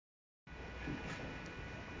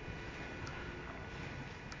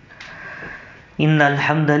إن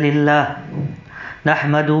الحمد لله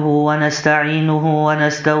نحمده ونستعينه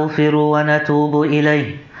ونستغفر ونتوب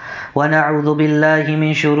إليه ونعوذ بالله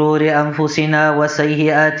من شرور أنفسنا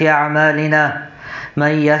وسيئات أعمالنا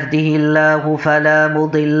من يهده الله فلا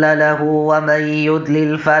مضل له ومن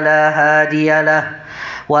يضلل فلا هادي له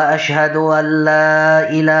وأشهد أن لا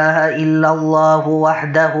إله إلا الله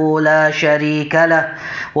وحده لا شريك له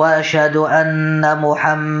وأشهد أن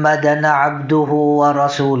محمدا عبده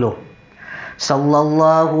ورسوله صلى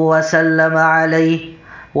الله وسلم عليه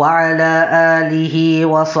وعلى آله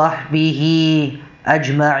وصحبه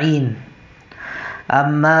أجمعين.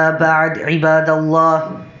 أما بعد عباد الله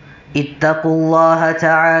اتقوا الله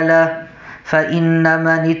تعالى فإن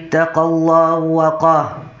من اتقى الله وقاه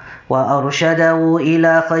وأرشده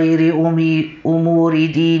إلى خير أمور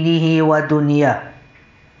دينه ودنياه.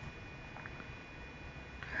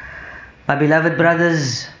 My beloved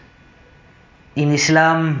brothers in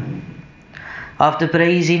Islam, after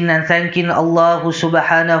praising and thanking Allah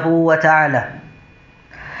subhanahu wa ta'ala,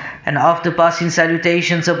 and after passing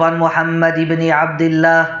salutations upon Muhammad ibn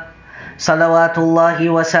Abdullah salawatullahi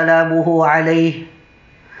wa salamuhu alayhi,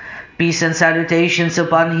 peace and salutations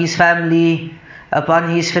upon his family, upon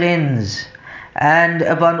his friends, and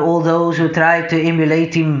upon all those who try to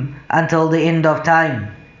emulate him until the end of time.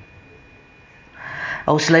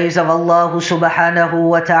 O slaves of Allah subhanahu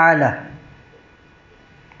wa ta'ala,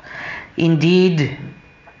 indeed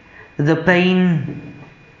the pain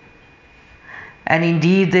and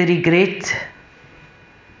indeed the regret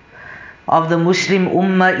of the Muslim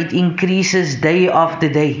Ummah, it increases day after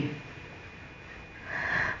day.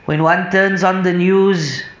 When one turns on the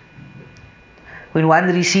news, when one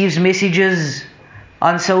receives messages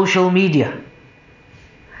on social media,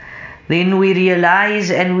 then we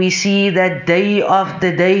realize and we see that day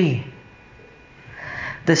after day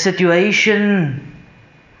the situation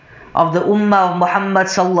of the Ummah of Muhammad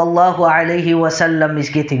sallallahu alayhi wasallam is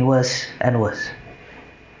getting worse and worse.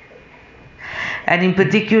 And in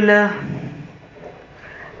particular,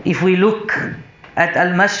 if we look at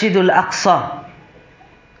Al-Masjid Al-Aqsa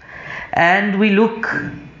and we look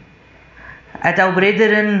at our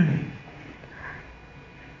brethren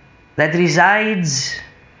that resides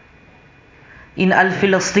in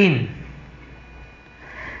Al-Filastin,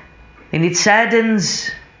 and it saddens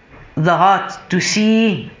the heart to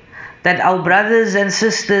see that our brothers and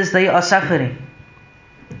sisters, they are suffering,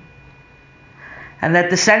 and that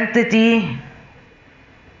the sanctity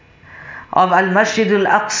of Al-Masjid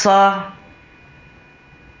Al-Aqsa,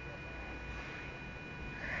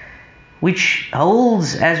 which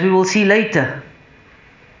holds, as we will see later,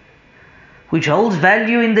 which holds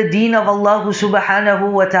value in the deen of Allah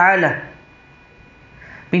subhanahu wa ta'ala,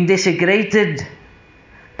 been desecrated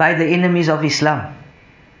by the enemies of Islam.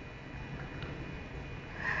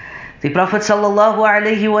 The Prophet sallallahu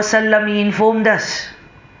alaihi wasallam, he informed us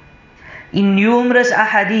in numerous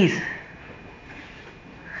ahadith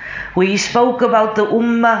where he spoke about the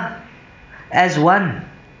ummah as one,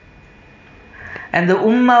 and the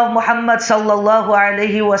ummah of Muhammad sallallahu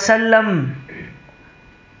alaihi wasallam,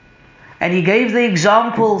 and he gave the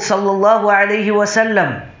example sallallahu alaihi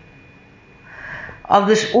wasallam of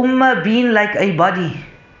this ummah being like a body,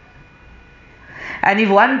 and if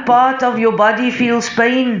one part of your body feels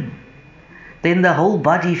pain, then the whole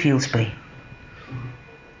body feels pain.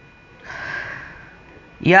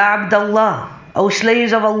 Ya Abdullah, O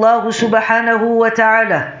slaves of Allah subhanahu wa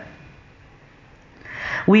ta'ala,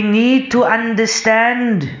 we need to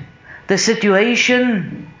understand the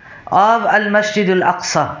situation of Al-Masjid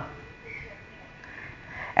Al-Aqsa.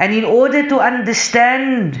 And in order to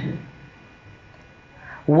understand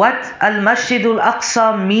what Al-Masjid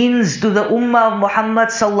Al-Aqsa means to the Ummah of Muhammad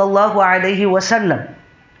sallallahu alayhi wasallam,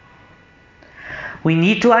 we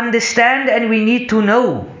need to understand and we need to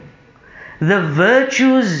know the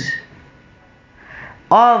virtues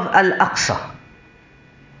of Al-Aqsa.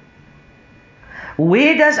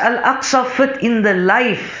 Where does Al-Aqsa fit in the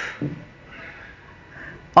life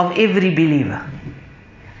of every believer?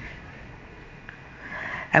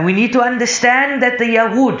 And we need to understand that the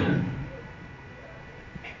Yahud,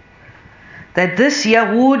 that this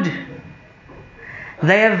Yahud,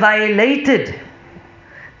 they have violated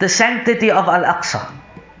the sanctity of Al-Aqsa.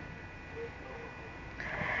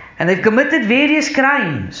 And they've committed various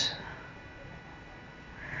crimes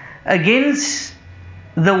against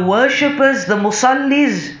the worshippers, the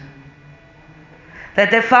musallis, that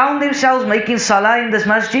they found themselves making salah in this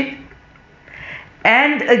masjid,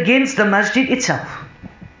 and against the masjid itself.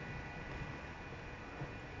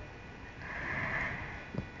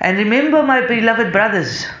 And remember, my beloved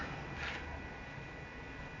brothers,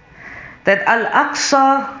 that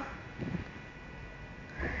Al-Aqsa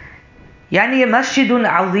يعني Masjidun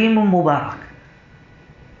Azimun Mubarak.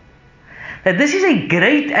 That this is a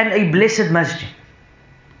great and a blessed masjid.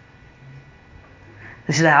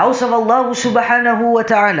 This is the house of Allah subhanahu wa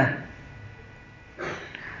ta'ala.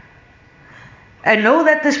 And know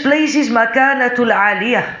that this place is Makanatul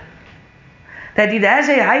Aliyah, that it has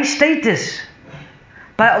a high status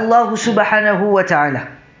by Allah subhanahu wa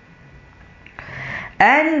ta'ala.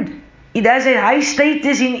 And it has a high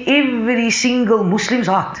status in every single Muslim's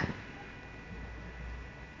heart.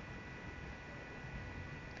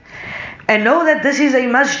 And know that this is a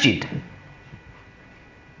masjid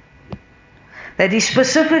that is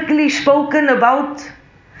specifically spoken about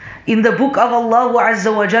in the book of Allah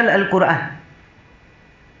Azza wa Jal, Al-Quran.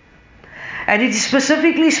 And it is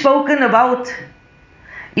specifically spoken about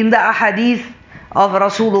in the ahadith of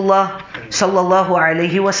Rasulullah sallallahu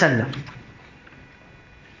alayhi wasallam.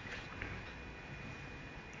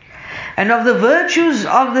 And of the virtues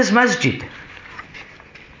of this masjid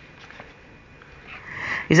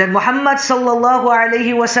is that Muhammad sallallahu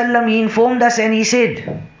alayhi wasallam, he informed us and he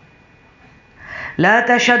said, لا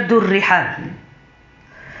تشد الرحال,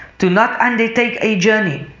 do not undertake a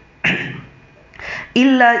journey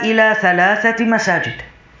إلا إلى ثلاثة مساجد,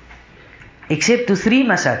 except to 3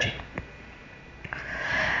 masajid.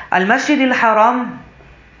 Al-Masjid al-Haram,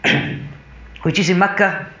 which is in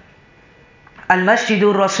Mecca, Al-Masjid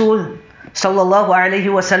al-Rasul sallallahu alayhi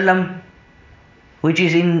wasallam, which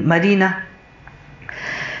is in Medina,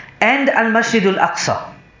 and Al-Masjid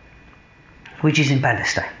al-Aqsa, which is in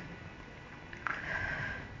Palestine.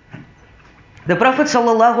 The Prophet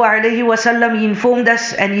sallallahu alayhi wasallam, he informed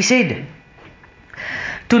us and he said,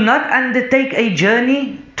 do not undertake a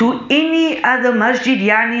journey to any other masjid,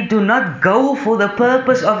 yani do not go for the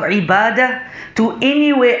purpose of ibadah to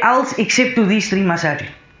anywhere else except to these 3 masajid.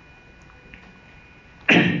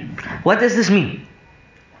 What does this mean?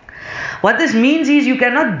 What this means is you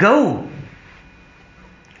cannot go,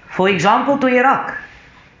 for example, to Iraq,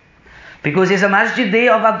 because there's a masjid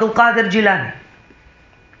there of Abdul Qadir Jilani.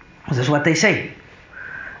 That's what they say.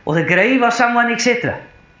 Or the grave of someone, etc.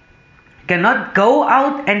 Cannot go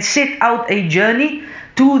out and set out a journey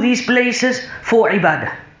to these places for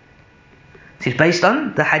ibadah. This is based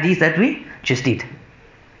on the hadith that we just did.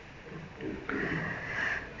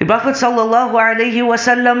 The Prophet sallallahu alayhi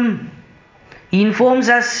wasallam, he informs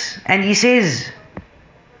us and he says,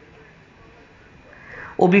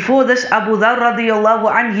 or before this, Abu Dharr radiyallahu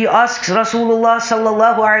anhu, he asks Rasulullah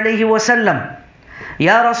sallallahu alayhi wasallam,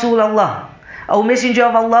 Ya Rasulullah, O Messenger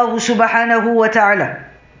of Allah subhanahu wa ta'ala,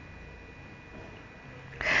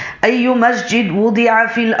 أي مسجد وضع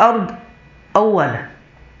في الأرض أولا,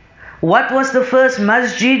 what was the first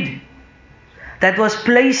masjid that was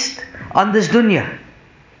placed on this dunya?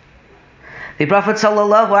 The Prophet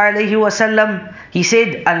sallallahu alayhi wasallam, he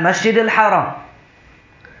said, Al-Masjid al-Haram.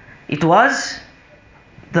 It was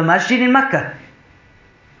the masjid in Mecca,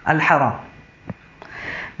 Al-Haram.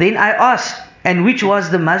 Then I asked, and which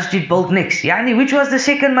was the masjid built next? Yani, which was the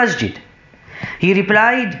second masjid? He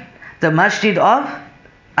replied, the masjid of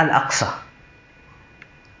Al-Aqsa.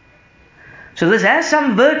 So this has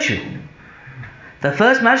some virtue. The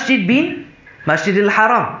first masjid being Masjid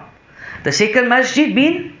al-Haram. The second masjid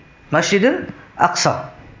being Masjid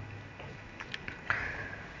al-Aqsa.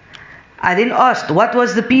 I then asked, what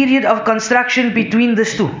was the period of construction between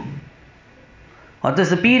these 2? What was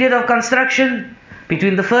the period of construction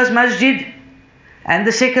between the first masjid and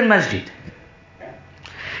the second masjid?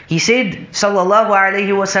 He said, sallallahu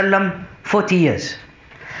alayhi wasallam, 40 years.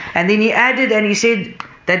 And then he added and he said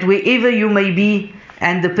that wherever you may be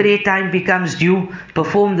and the prayer time becomes due,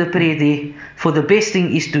 perform the prayer there, for the best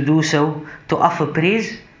thing is to do so, to offer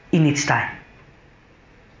praise in its time.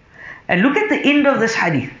 And look at the end of this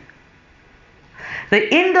hadith.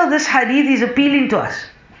 The end of this hadith is appealing to us.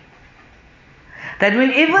 That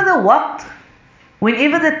whenever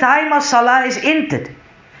the time of salah is entered,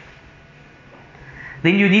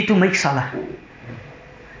 then you need to make salah.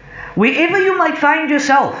 Wherever you might find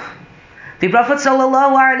yourself, the Prophet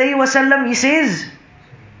sallallahu alaihi wasallam, he says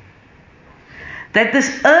that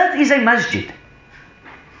this earth is a masjid.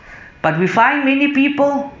 But we find many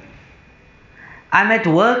people, I'm at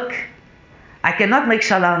work, I cannot make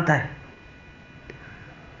salah on time.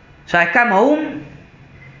 So I come home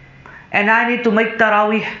and I need to make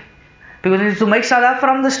tarawih, because I need to make salah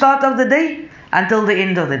from the start of the day until the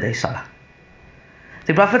end of the day salah.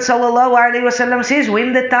 The Prophet ﷺ says,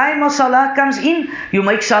 when the time of salah comes in, you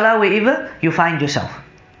make salah wherever you find yourself.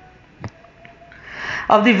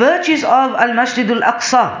 Of the virtues of Al-Masjid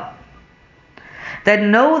al-Aqsa, that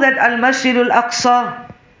know that Al-Masjid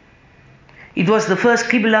al-Aqsa, it was the first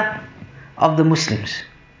Qibla of the Muslims.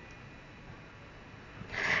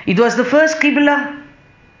 It was the first Qibla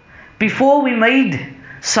before we made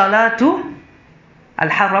Salah to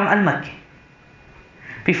Al-Haram Al-Makki.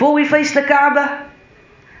 Before we faced the Kaaba,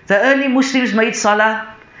 the early Muslims made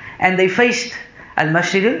Salah and they faced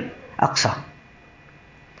Al-Masjid Al-Aqsa.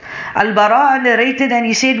 Al-Bara narrated and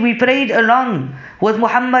he said, we prayed along with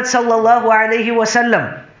Muhammad sallallahu alayhi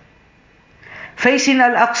wasallam, facing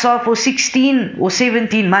Al-Aqsa for 16 or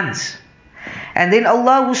 17 months. And then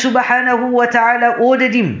Allah subhanahu wa ta'ala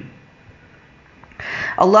ordered him.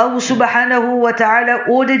 Allah subhanahu wa ta'ala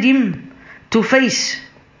ordered him to face,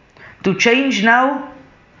 to change now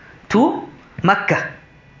to Makkah.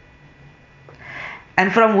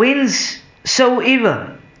 And from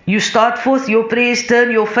whencesoever you start forth your prayers,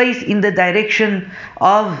 turn your faith in the direction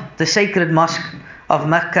of the sacred mosque of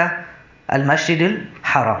Makkah, Al-Masjid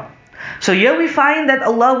Al-Haram. So here we find that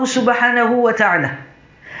Allah subhanahu wa ta'ala,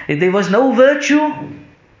 if there was no virtue,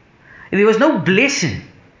 if there was no blessing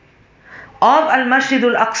of Al-Masjid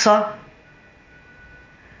Al-Aqsa,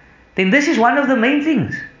 then this is one of the main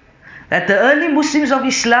things. That the early Muslims of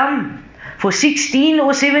Islam, for 16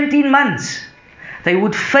 or 17 months, they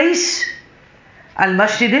would face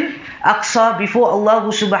Al-Masjid Al-Aqsa before Allah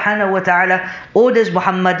subhanahu wa ta'ala orders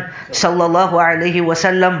Muhammad sallallahu alayhi wa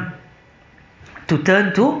sallam to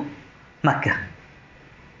turn to Makkah.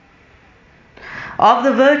 Of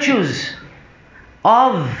the virtues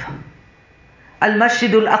of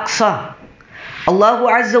Al-Masjid Al-Aqsa, Allah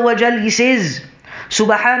Azza wa Jal, He says,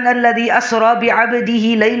 سبحان الذي أسرى بعبده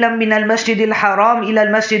ليلا من المسجد الحرام إلى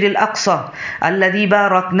المسجد الأقصى الذي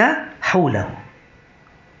باركنا حوله.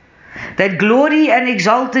 That glory and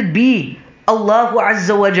exalted be Allah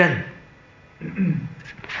Azza wa Jal,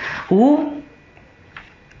 who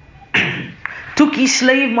took his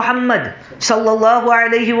slave Muhammad sallallahu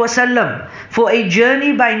alayhi wasallam for a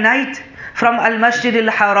journey by night from Al-Masjid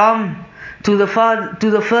Al-Haram to the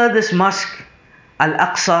furthest mosque,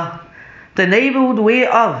 Al-Aqsa, the neighborhood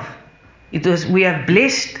whereof we have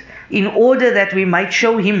blessed in order that we might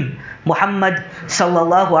show him, Muhammad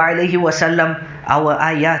sallallahu alayhi wasallam, our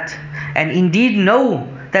ayat. And indeed know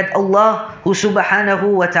that Allah who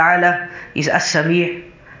subhanahu wa ta'ala is As-Sami',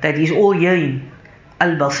 that He is all hearing,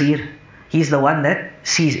 Al-Basir, He is the one that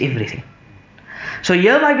sees everything. So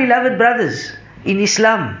here, my beloved brothers in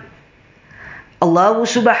Islam, Allah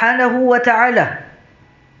subhanahu wa ta'ala,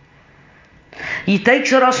 He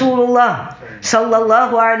takes Rasulullah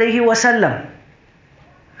sallallahu alayhi wasallam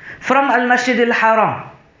from Al-Masjid Al-Haram.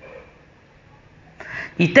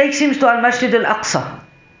 He takes him to Al-Masjid Al-Aqsa.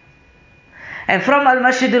 And from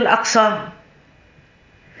Al-Masjid Al-Aqsa,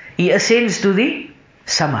 he ascends to the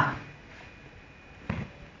Sama.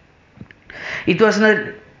 It was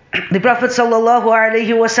the Prophet sallallahu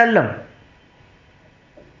alayhi wasallam.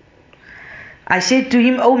 I said to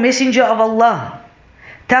him, O Messenger of Allah,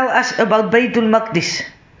 tell us about Baytul Maqdis.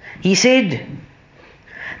 He said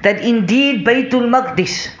that indeed Baytul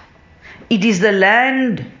Maqdis, it is the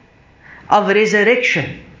land of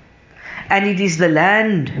resurrection and it is the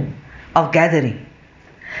land of gathering.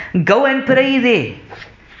 Go and pray there.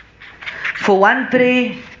 For one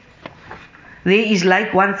prayer, there is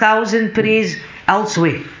like 1,000 prayers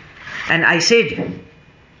elsewhere. And I said,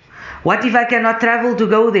 what if I cannot travel to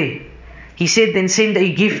go there? He said, then send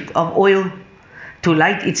a gift of oil to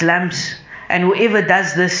light its lamps, and whoever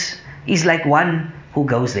does this is like one who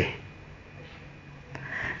goes there.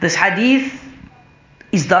 This hadith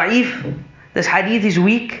is da'if, this hadith is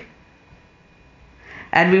weak,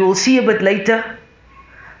 and we will see a bit later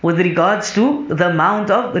with regards to the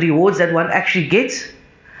amount of rewards that one actually gets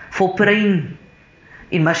for praying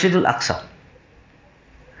in Masjid Al-Aqsa.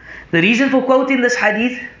 The reason for quoting this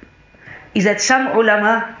hadith is that some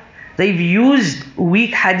ulama, they've used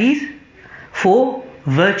weak hadith for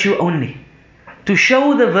virtue only, to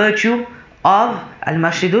show the virtue of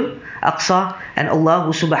Al-Masjid Al-Aqsa, and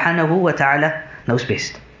Allah subhanahu wa ta'ala knows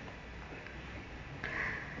best.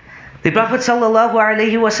 The Prophet sallallahu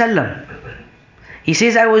alayhi wasallam, he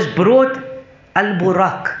says, I was brought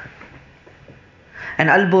Al-Buraq. And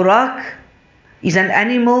Al-Buraq is an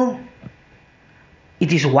animal,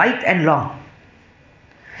 it is white and long.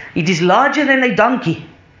 It is larger than a donkey,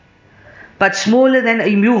 but smaller than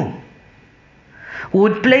a mule, who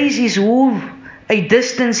would place his hoof a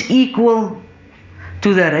distance equal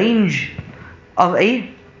to the range of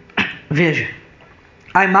a vision.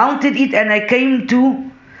 I mounted it and I came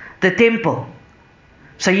to the temple.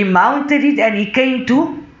 So he mounted it and he came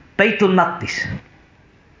to Baytul Maqdis.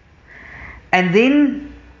 And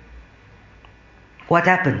then what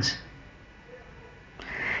happens?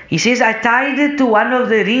 He says, I tied it to one of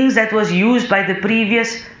the rings that was used by the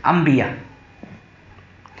previous Anbiya.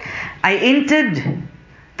 I entered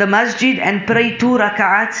the masjid and prayed 2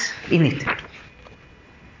 rak'ats in it.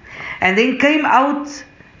 And then came out,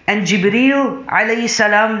 and Jibreel alayhi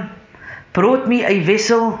salam brought me a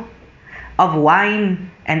vessel of wine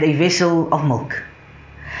and a vessel of milk.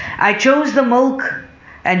 I chose the milk,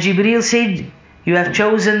 and Jibreel said, "You have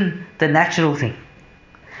chosen the natural thing."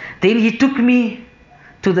 Then he took me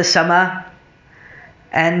to the sama,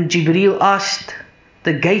 and Jibreel asked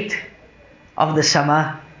the gate of the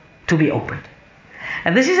sama to be opened.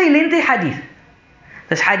 And this is a lengthy hadith.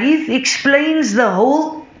 This hadith explains the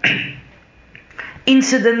whole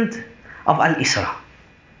incident of Al-Isra.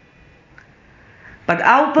 But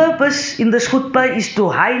our purpose in this khutbah is to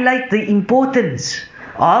highlight the importance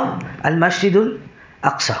of Al-Masjidul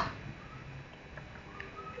Aqsa.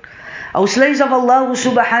 O slaves of Allah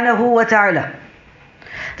subhanahu wa ta'ala,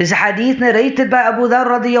 there's a hadith narrated by Abu Dharr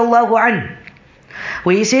radiyallahu anhu,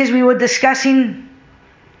 where he says, we were discussing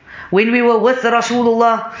when we were with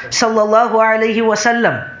Rasulullah sallallahu alayhi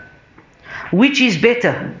wasallam, which is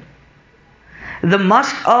better, the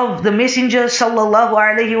mosque of the Messenger sallallahu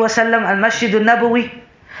alayhi wasallam, Al-Masjid al-Nabawi,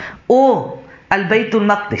 or Al-Baytul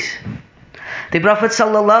Maqdis. The Prophet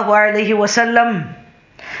sallallahu alayhi wasallam,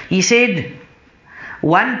 he said,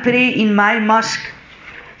 one prayer in my mosque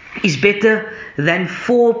is better than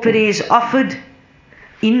 4 prayers offered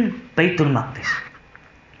in Baytul Maqdis.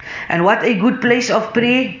 And what a good place of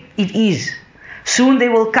prayer it is. Soon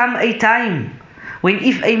there will come a time when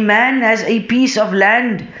if a man has a piece of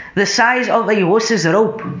land the size of a horse's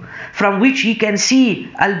rope, from which he can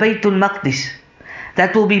see Al-Baytul Maqdis,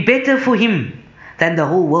 that will be better for him than the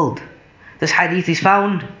whole world. This hadith is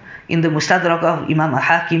found in the Mustadrak of Imam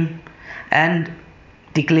al-Hakim and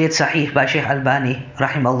declared Sahih by Shaykh Albani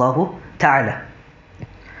rahimallahu ta'ala.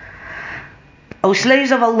 O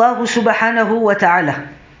slaves of Allah subhanahu wa ta'ala,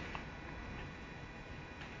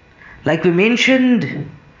 like we mentioned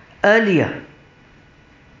earlier,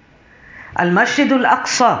 Al-Masjid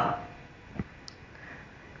al-Aqsa,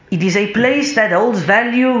 it is a place that holds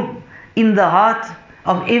value in the heart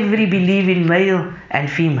of every believing male and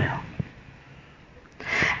female.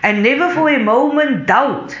 And never for a moment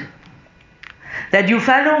doubt that you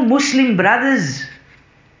fellow Muslim brothers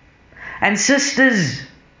and sisters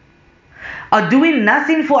are doing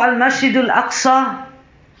nothing for Al-Masjid al-Aqsa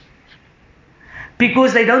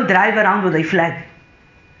because they don't drive around with a flag,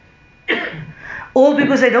 or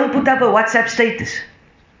because they don't put up a WhatsApp status,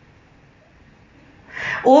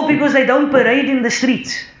 or because they don't parade in the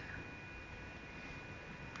streets.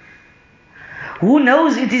 Who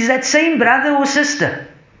knows, it is that same brother or sister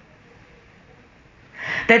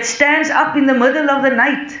that stands up in the middle of the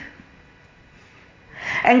night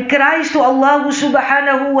and cries to Allah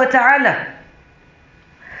subhanahu wa ta'ala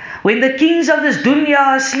when the kings of this dunya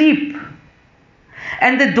are asleep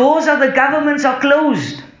and the doors of the governments are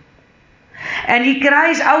closed, and he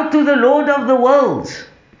cries out to the Lord of the worlds,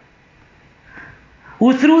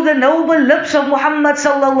 who through the noble lips of Muhammad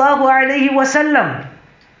sallallahu alayhi wasallam,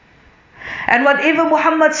 and whatever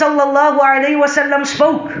Muhammad sallallahu alayhi wasallam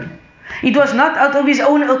spoke, it was not out of his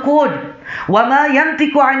own accord. وَمَا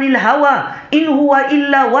يَنْتِقُ عَنِ الْهَوَىٰ إِنْ هُوَ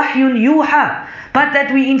إِلَّا وَحْيٌ يُوحَىٰ, but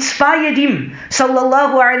that we inspired him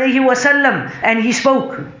sallallahu alayhi wasallam and he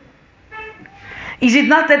spoke. Is it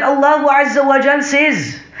not that Allah Azza wa Jal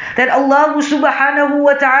says that Allah subhanahu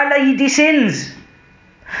wa ta'ala, he descends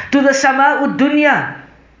to the sama'ud dunya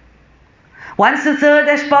once the third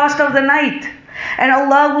has passed of the night, and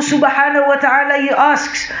Allah subhanahu wa ta'ala, he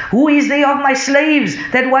asks, who is there of my slaves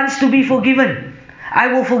that wants to be forgiven?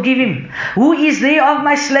 I will forgive him. Who is there of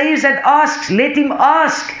my slaves that asks? Let him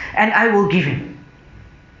ask and I will give him.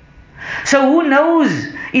 So who knows,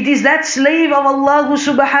 it is that slave of Allah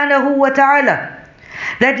subhanahu wa ta'ala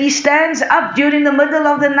that he stands up during the middle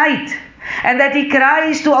of the night and that he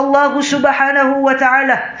cries to Allah subhanahu wa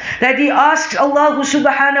ta'ala, that he asks Allah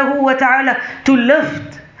subhanahu wa ta'ala to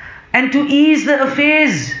lift and to ease the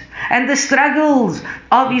affairs and the struggles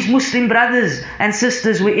of his Muslim brothers and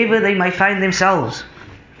sisters wherever they might find themselves.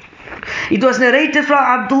 It was narrated from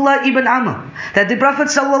Abdullah ibn Amr that the Prophet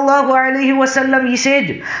sallallahu alaihi wasallam, he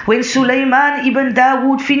said, when Sulaiman ibn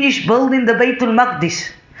Dawood finished building the Baytul Maqdis,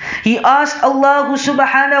 he asked Allah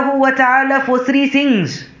subhanahu wa ta'ala for 3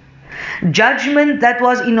 things: judgment that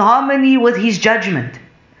was in harmony with his judgment,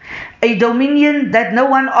 a dominion that no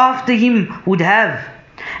one after him would have,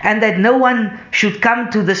 and that no one should come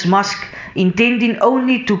to this mosque intending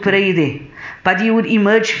only to pray there, but he would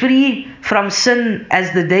emerge free from sin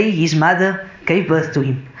as the day his mother gave birth to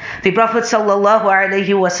him. The Prophet sallallahu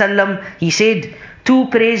alaihi wasallam, he said, 2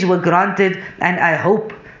 prayers were granted, and I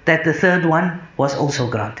hope that the 3rd one was also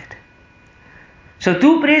granted. So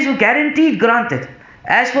 2 prayers were guaranteed granted.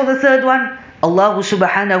 As for the third one, Allah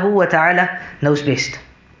subhanahu wa ta'ala knows best.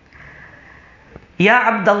 Ya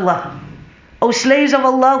Abdullah, O slaves of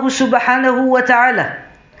Allah subhanahu wa ta'ala,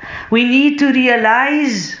 we need to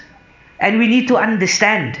realize and we need to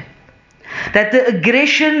understand that the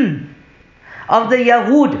aggression of the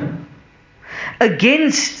Yahud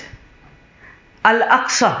against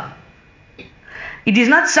Al-Aqsa, it is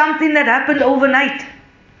not something that happened overnight.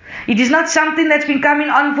 It is not something that's been coming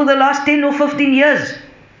on for the last 10 or 15 years.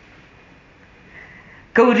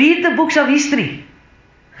 Go read the books of history.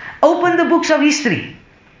 Open the books of history.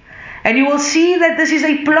 And you will see that this is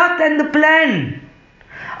a plot and the plan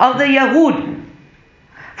of the Yahud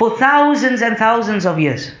for thousands and thousands of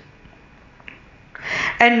years.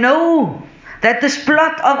 And know that this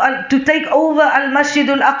plot of to take over Al-Masjid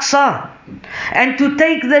Al-Aqsa and to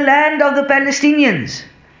take the land of the Palestinians,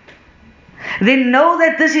 then know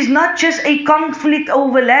that this is not just a conflict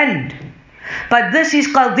over land, but this is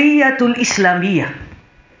Qadiyatul Islamiyah.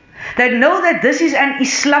 That know that this is an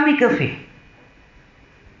Islamic affair.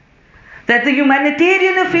 That the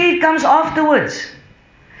humanitarian affair comes afterwards.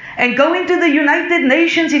 And going to the United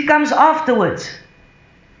Nations, it comes afterwards.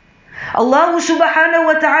 Allah subhanahu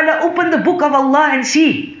wa ta'ala open the book of Allah and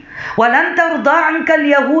see. وَلَن تَرْضَى عَنْكَ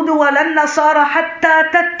الْيَهُودُ وَلَن نَصَارَ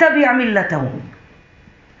حَتَّى تَتَّبِعْ مِلَّتَهُمْ.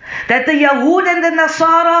 That the Yahud and the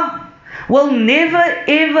Nasara will never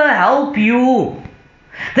ever help you.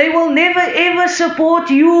 They will never ever support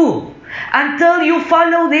you until you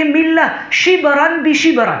follow their millah, shibran bi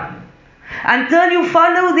shibran. Until you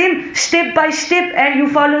follow them step by step and you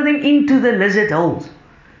follow them into the lizard holes.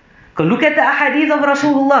 Go look at the ahadith of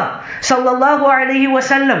Rasulullah sallallahu alayhi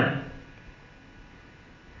wasallam.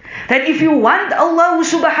 That if you want Allah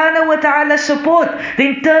subhanahu wa ta'ala support,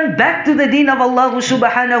 then turn back to the deen of Allah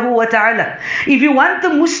subhanahu wa ta'ala. If you want the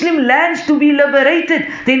Muslim lands to be liberated,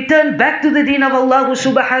 then turn back to the deen of Allah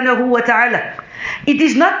subhanahu wa ta'ala. It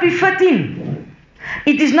is not befitting.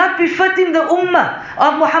 It is not befitting the ummah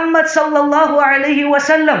of Muhammad sallallahu alayhi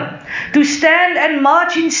wasallam to stand and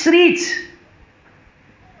march in streets.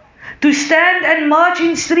 To stand and march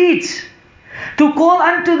in streets. To call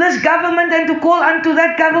unto this government and to call unto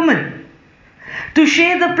that government. To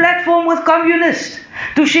share the platform with communists.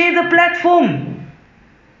 To share the platform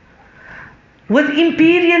with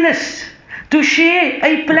imperialists. To share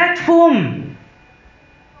a platform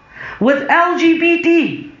with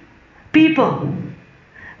LGBT people.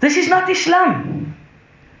 This is not Islam.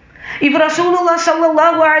 If Rasulullah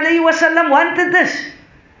sallallahu alayhi wasallam wanted this,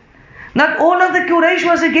 not all of the Quraysh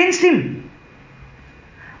was against him.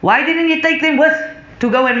 Why didn't he take them with to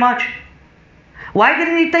go and march? Why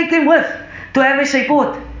didn't he take them with to have a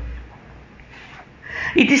support?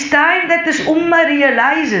 It is time that this ummah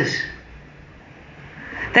realizes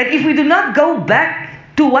that if we do not go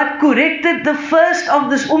back to what corrected the first of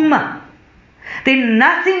this ummah, then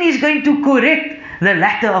nothing is going to correct the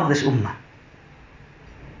latter of this ummah.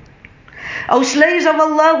 O slaves of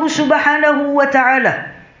Allah subhanahu wa ta'ala,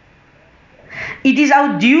 it is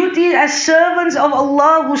our duty as servants of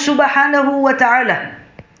Allah subhanahu wa ta'ala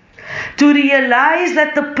to realize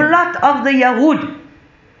that the plot of the Yahud,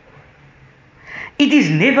 it is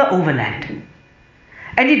never overland.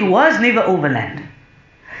 And it was never overland.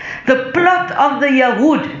 The plot of the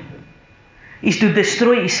Yahud is to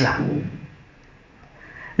destroy Islam.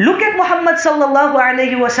 Look at Muhammad sallallahu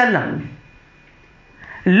alayhi wasallam.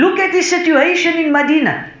 Look at his situation in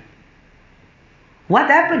Medina. What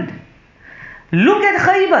happened? Look at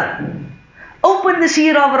Khaybar. Open the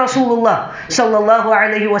seerah of Rasulullah sallallahu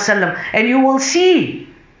alayhi wasallam and you will see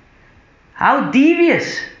how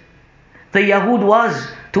devious the Yahud was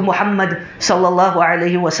to Muhammad sallallahu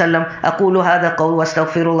alayhi wasallam. أقول هذا قول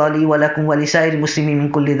واستغفر الله لي ولكم ولسائر المسلمين من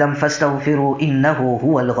كل ذنب فاستغفروا إنه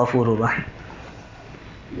هو الغفور الرحيم.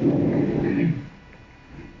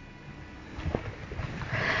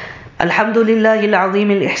 الحمد لله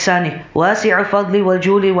العظيم الإحسان واسع الفضل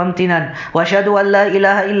والجود وامتنان وأشهد أن لا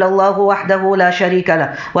إله إلا الله وحده لا شريك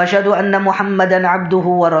له وأشهد أن محمدا عبده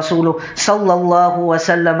ورسوله صلى الله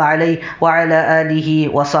وسلم عليه وعلى آله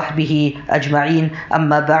وصحبه أجمعين.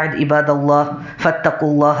 أما بعد عباد الله فاتقوا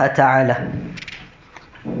الله تعالى.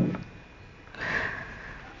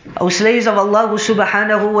 O slaves of Allah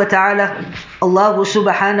subhanahu wa ta'ala, Allah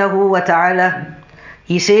subhanahu wa ta'ala,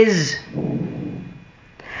 He says,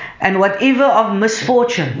 and whatever of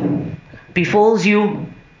misfortune befalls you,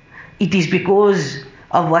 it is because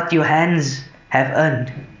of what your hands have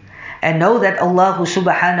earned. And know that Allah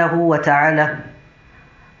subhanahu wa ta'ala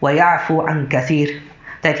وَيَعْفُ عَنْ كَثِيرٍ,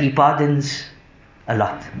 that He pardons a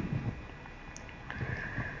lot.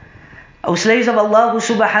 O slaves of Allah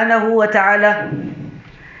subhanahu wa ta'ala,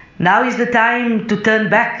 Now is the time to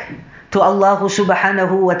turn back to Allah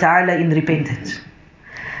subhanahu wa ta'ala in repentance.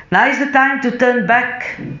 Now is the time to turn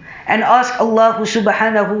back and ask Allah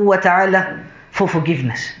subhanahu wa ta'ala for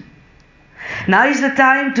forgiveness. Now is the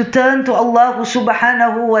time to turn to Allah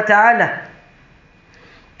subhanahu wa ta'ala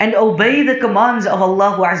and obey the commands of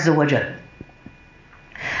Allah Azza wa Jal.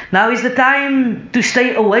 Now is the time to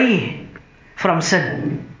stay away from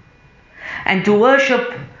sin and to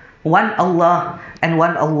worship one Allah and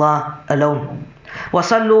one Allah alone.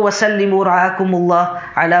 وصلوا وسلموا رعاكم الله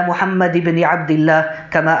على محمد بن عبد الله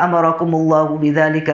كما أمركم الله بذلك